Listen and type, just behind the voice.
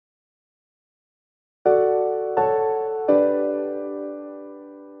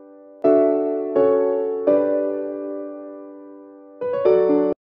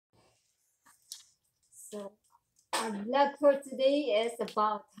vlog for today is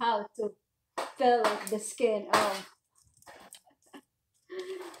about how to peel off the skin of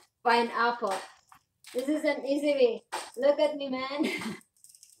pineapple. This is an easy way. Look at me, man.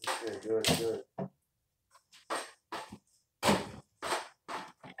 Okay, good.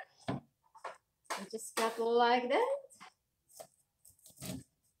 I just cut like that.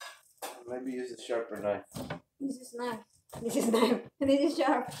 Maybe use a sharper knife. This is knife. This is knife. This is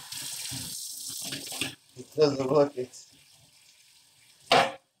sharp. It doesn't look it.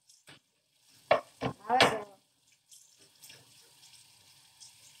 Also,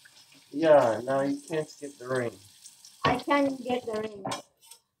 Yeah, now you can't get the ring. I can get the ring.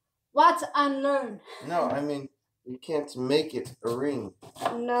 What's unlearned? No, I mean, you can't make it a ring.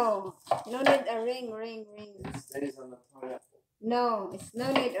 No. No need a ring. It stays on the pineapple. No, it's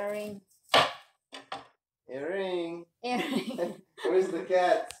no need a ring. A ring. A ring. Where's the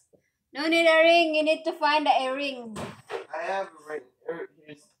cat? No need a ring. You need to find the earring. I have a ring.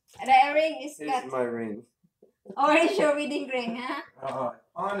 The earring is Here's cut. my ring. Orange your wedding ring, huh? Oh,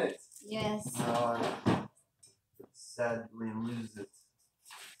 on it. Yes. Sadly lose it.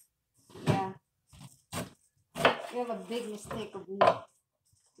 Yeah. You have a big mistake of me.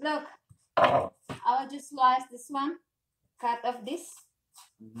 Look. I'll just slice this one. Cut off this.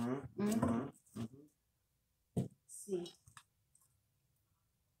 See.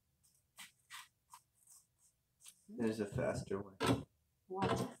 There's a faster way.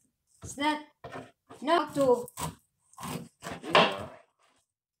 What? It's not. No, to Yeah.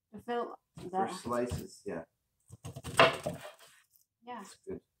 fill For the. slices, yeah. Yeah. That's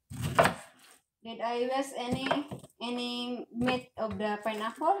good. Did I use any meat of the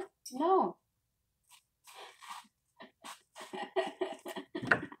pineapple? No.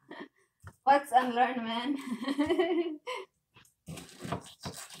 What's unlearned, man?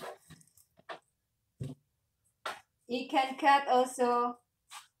 You can cut also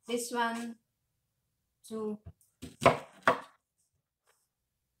this one too.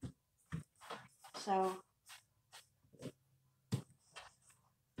 So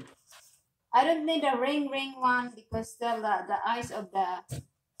I don't need a ring one because still the eyes of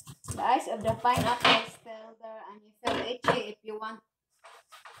the pineapple is still there, and you feel itchy if you want.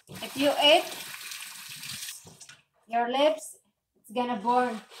 If you eat your lips, it's gonna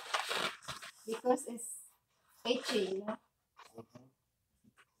burn because it's itchy, you know.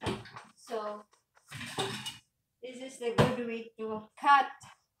 So this is the good way to cut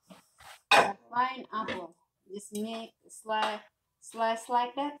the pineapple. Just make slice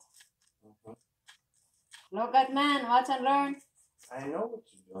like that. Look at man, watch and learn. I know what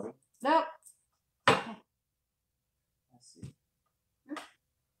you're doing. Look. I see.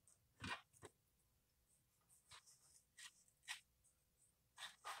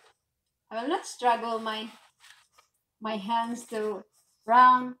 I will not struggle my hands to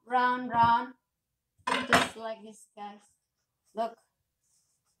round. Just like this, guys. Look.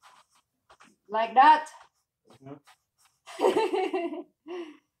 Like that.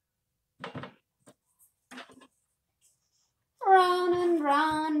 Round and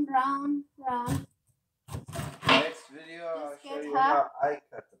round. Next video, I'll Just show get you hot. how I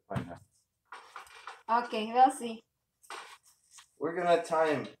cut the pineapple. Okay, we'll see. We're gonna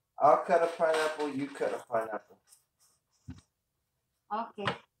time. I'll cut a pineapple, you cut a pineapple. Okay.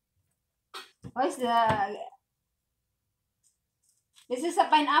 What's the... This is a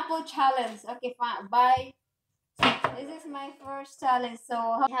pineapple challenge. Okay, fine. Bye. This is my first challenge, so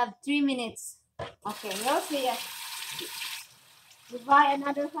I have 3 minutes. Okay, we'll see. You buy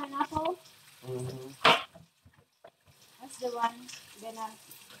another pineapple. That's the one gonna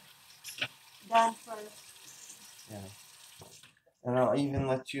done first. Yeah. And I'll even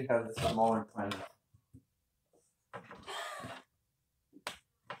let you have the smaller pineapple.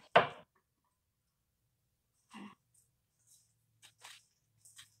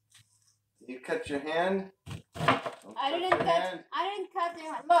 You cut your hand? I didn't cut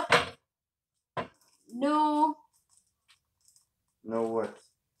your hand. Look. No No what?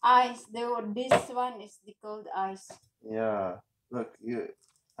 eyes. This one is the cold eyes. Yeah. Look, you.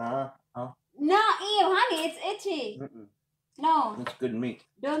 No, ew, honey, it's itchy. No, It's good meat.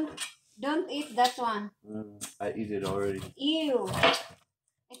 don't eat that one. I eat it already. Ew.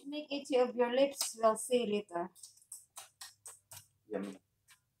 It make itchy of your lips. We'll see later. Yummy.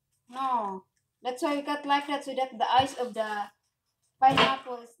 No, that's why we cut like that, so that the eyes of the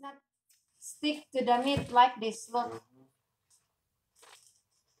pineapple is not stick to the meat like this. Look.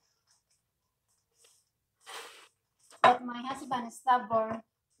 But my husband is stubborn.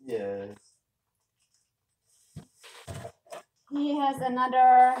 Yes. He has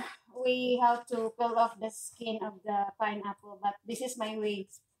another we have to peel off the skin of the pineapple, but this is my way.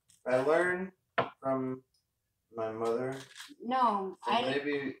 I learned from my mother. No, So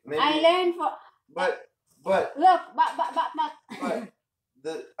maybe I learned for. But Look, but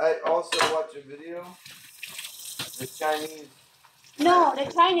I also watch a video. The Chinese. No,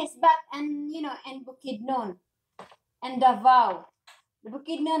 the Chinese, but and you know, and Bukidnon and Davao. The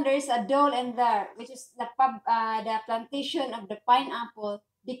Bukidnon, there is a dole in there, which is the plantation of the pineapple.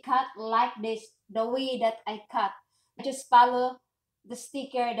 They cut like this, the way that I cut. I just follow the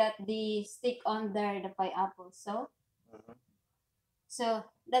sticker that they stick on there, the pineapple. So, so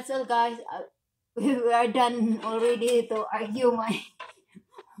that's all, guys. We are done already to argue my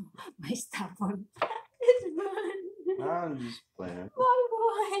my stubborn. I'm just playing.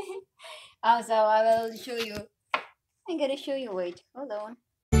 Boy. So I will show you. I'm gonna show you. Wait, hold on.